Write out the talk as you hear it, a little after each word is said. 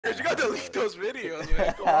You gotta delete those videos,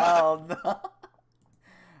 man. Come on. Hell no.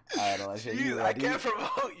 Alright, Elijah, you Jeez, I ready? can't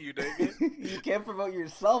promote you, nigga. You can't promote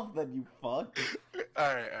yourself then, you fuck.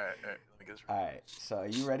 Alright. Let me get this right. Alright, so are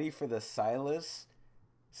you ready for the Sylas,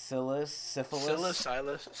 Syphilis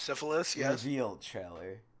Syphilis, yes. reveal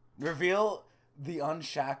trailer? Reveal the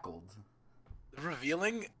Unshackled.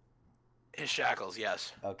 Revealing his shackles,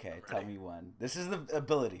 yes. Okay, tell me when. This is the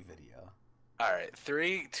ability video. Alright,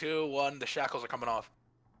 3, 2, 1, the shackles are coming off.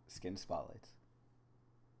 Skin spotlights.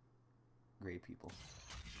 Great people.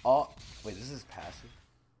 Oh, wait, this is passive.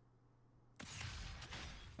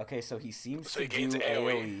 Okay, so he seems to gains do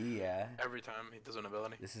AoE. AoE, yeah. Every time he does an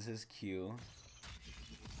ability. This is his Q.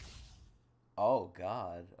 Oh,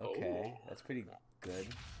 God. Okay, that's pretty good.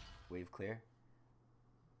 Wave clear.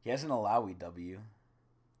 He has an Alawi W.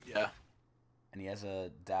 Yeah. And he has a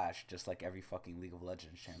dash, just like every fucking League of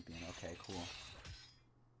Legends champion. Okay, cool.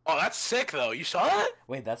 Oh, that's sick, though. You saw that?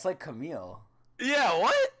 Wait, that's like Camille. Yeah,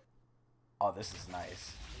 what? Oh, this is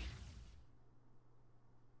nice.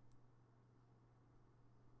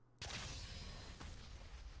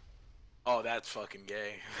 Oh, that's fucking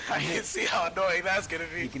gay. I can see how annoying that's gonna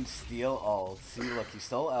be. He can steal all. See, look, he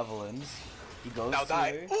stole Evelyn's. He goes Now to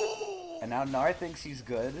die. her. Ooh. And now Nar thinks he's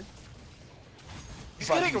good. He's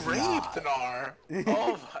but getting he's raped, not. Nar.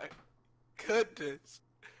 Oh my goodness.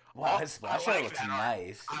 Wow, Oh, his splash I art like looks that,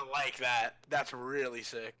 nice. I like that. That's really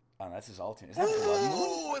sick. Oh, that's his alternate. Is that Blood Moon?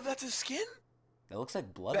 Ooh, that's his skin? That looks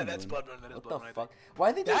like Blood Yeah, Moon. that's Blood Moon. That is What Blood the Moon, I fuck? Why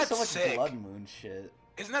are they doing so That's much sick. Blood Moon shit?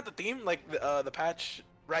 Isn't that the theme? Like, the patch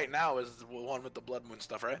right now is the one with the Blood Moon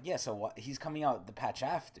stuff, right? Yeah, so he's coming out the patch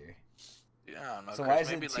after. Yeah, I don't know. So Chris, why is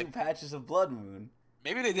maybe, it two like, patches of Blood Moon?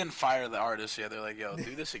 maybe they didn't fire the artist yet. They're like, yo,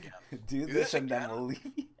 do this again. do this and then we'll leave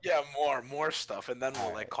you. Yeah, more stuff, and then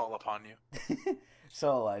we'll, like, call upon you.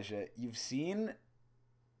 So, Elijah, you've seen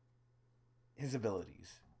his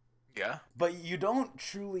abilities. Yeah? But you don't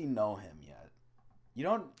truly know him yet. You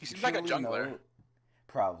don't. He seems like a truly jungler. know-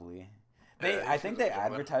 Probably. Yeah, I he think seems they like a jungler.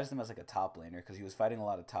 advertised him as like a top laner because he was fighting a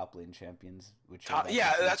lot of top lane champions. Which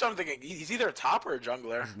Yeah, that's what I'm thinking. He's either a top or a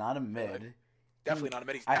jungler. He's not a mid. Definitely not a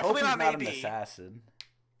mid. He's I hope definitely he's not an an AD. assassin.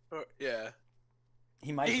 Yeah.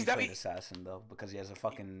 He might He's be playing definitely- assassin though because he has a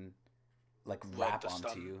fucking like Like wrap the onto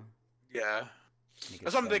stun. you. Yeah. and he can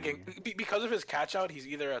That's what I'm stun thinking. you. Because of his catch out, he's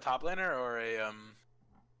either a top laner or a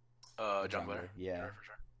jungler. Yeah. For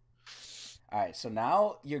sure. All right, so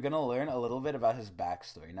now you're gonna learn a little bit about his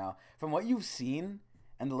backstory. Now, from what you've seen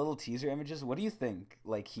and the little teaser images, what do you think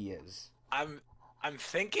like he is? I'm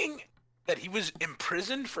thinking that he was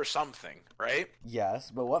imprisoned for something, right?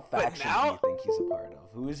 Yes, but what faction do now- you think he's a part of?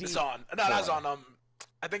 Who is he? Zon. No, not for? Zon.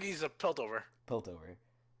 I think he's a Piltover. Piltover.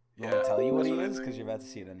 You Yeah, want me to tell you what that's he what I is? think. Because you're about to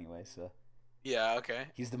see it anyway, so. Yeah, okay.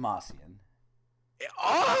 He's Demacian.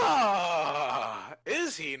 Ah,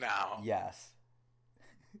 is he now? Yes.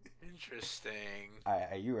 Interesting.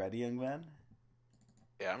 Alright, are you ready, young man?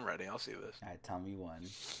 Yeah, I'm ready. I'll see this. Alright, tell me one.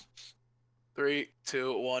 3,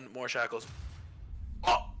 2, 1. More shackles.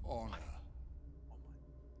 Oh, Honor.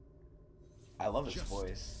 I love his Justice.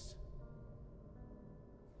 voice.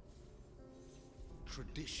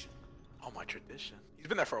 Tradition. oh, my tradition. He's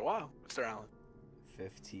been there for a while, Mr. Allen.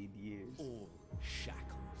 15 years. All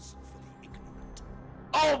shackles for the ignorant.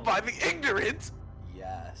 Oh, by the ignorant.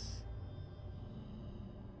 Yes.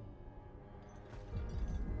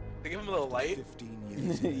 They give him a little light. 15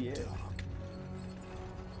 years in the Yeah. dark.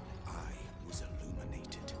 I was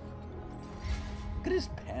illuminated. Look at his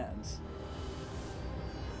pants.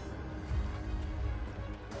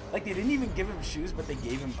 Like, they didn't even give him shoes, but they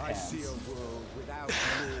gave him I pants. see a world without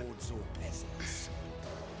lords or peasants.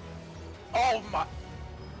 Oh my.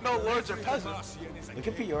 No lords or peasants. Look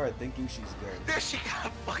at Fiora thinking she's good. There she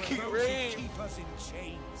got fucking Those who rain. keep us in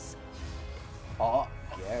chains. Oh,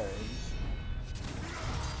 Garen.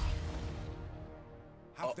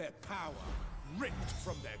 Have their power ripped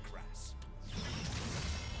from their grasp.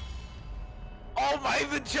 Oh my,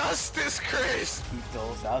 the justice, Chris. He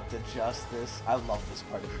doles out the justice. I love this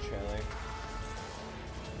part of the trailer.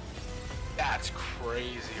 That's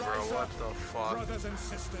crazy, bro. Rise What up, the fuck? Brothers and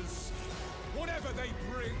sisters, whatever they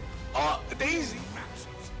bring, Oh, Daisy. match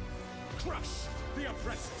it. Crush the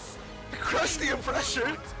oppressors. Crush the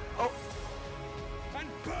oppressor. Oh, And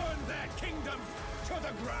burn their kingdom to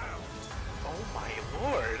the ground. oh my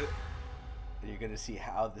lord. You're gonna see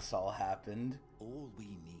how this all happened. All we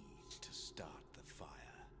need to start the fire.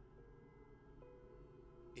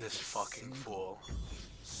 This is a fucking single fool.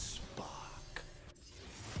 Spark.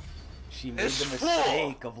 She made This the fool!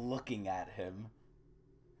 mistake of looking at him.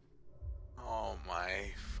 Oh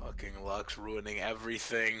my fucking luck's ruining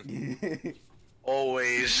everything.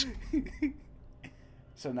 Always.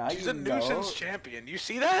 So now She's you a know. nuisance champion. You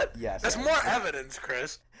see that? Yes. That's more evidence,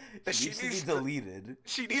 Chris. That She needs to be deleted.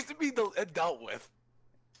 She needs to be dealt with.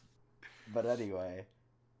 But anyway,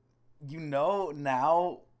 you know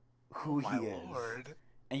now who My he is, lord.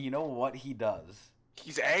 and you know what he does.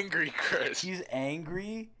 He's angry, Chris. He's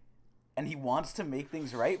angry, and he wants to make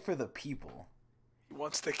things right for the people. He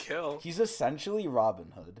wants to kill. He's essentially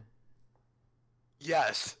Robin Hood.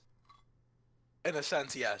 Yes. In a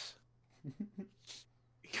sense, yes.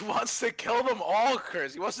 He wants to kill them all,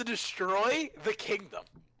 Chris. He wants to destroy the kingdom.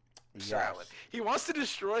 Mr. Yes. Allen. He wants to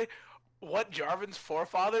destroy what Jarvan's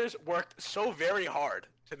forefathers worked so very hard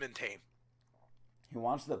to maintain. He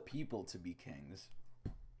wants the people to be kings.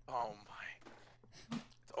 Oh my.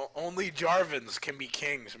 Only Jarvans can be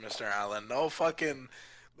kings, Mr. Allen. No fucking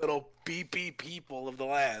little beepy people of the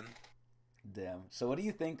land. Damn. So what do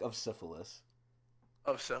you think of syphilis?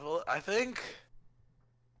 Of civil, I think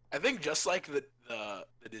just like the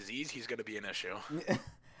disease, he's gonna be an issue.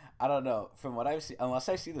 I don't know. From what I've seen, unless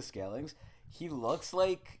I see the scalings, he looks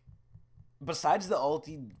like, besides the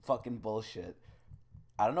ulti fucking bullshit,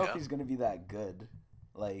 I don't know if he's gonna be that good.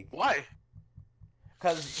 Like, why?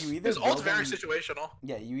 Because you either His ult's very situational.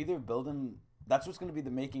 Yeah, you either build him. That's what's gonna be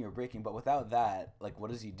the making or breaking. But without that, like,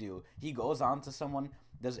 what does he do? He goes on to someone,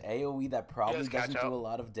 does AOE that probably doesn't do a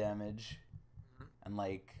lot of damage, and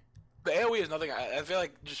like. The AOE is nothing. I feel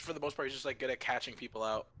like just for the most part, he's just like good at catching people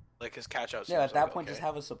out. Like his catch out. Yeah, at that point, just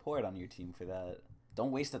have a support on your team for that. Don't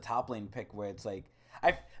waste a top lane pick where it's like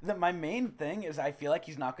my main thing is I feel like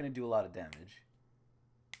he's not going to do a lot of damage.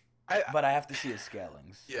 But I have to see his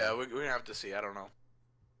scalings. So. Yeah, we're gonna have to see. I don't know.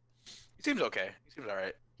 He seems okay. He seems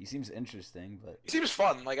alright. He seems interesting, but he seems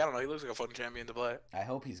fun. Like I don't know. He looks like a fun champion to play. I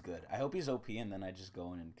hope he's good. I hope he's OP, and then I just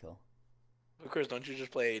go in and kill. But Chris, don't you just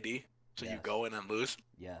play AD? So you go in and lose?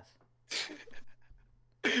 Yes.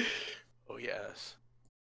 Oh yes.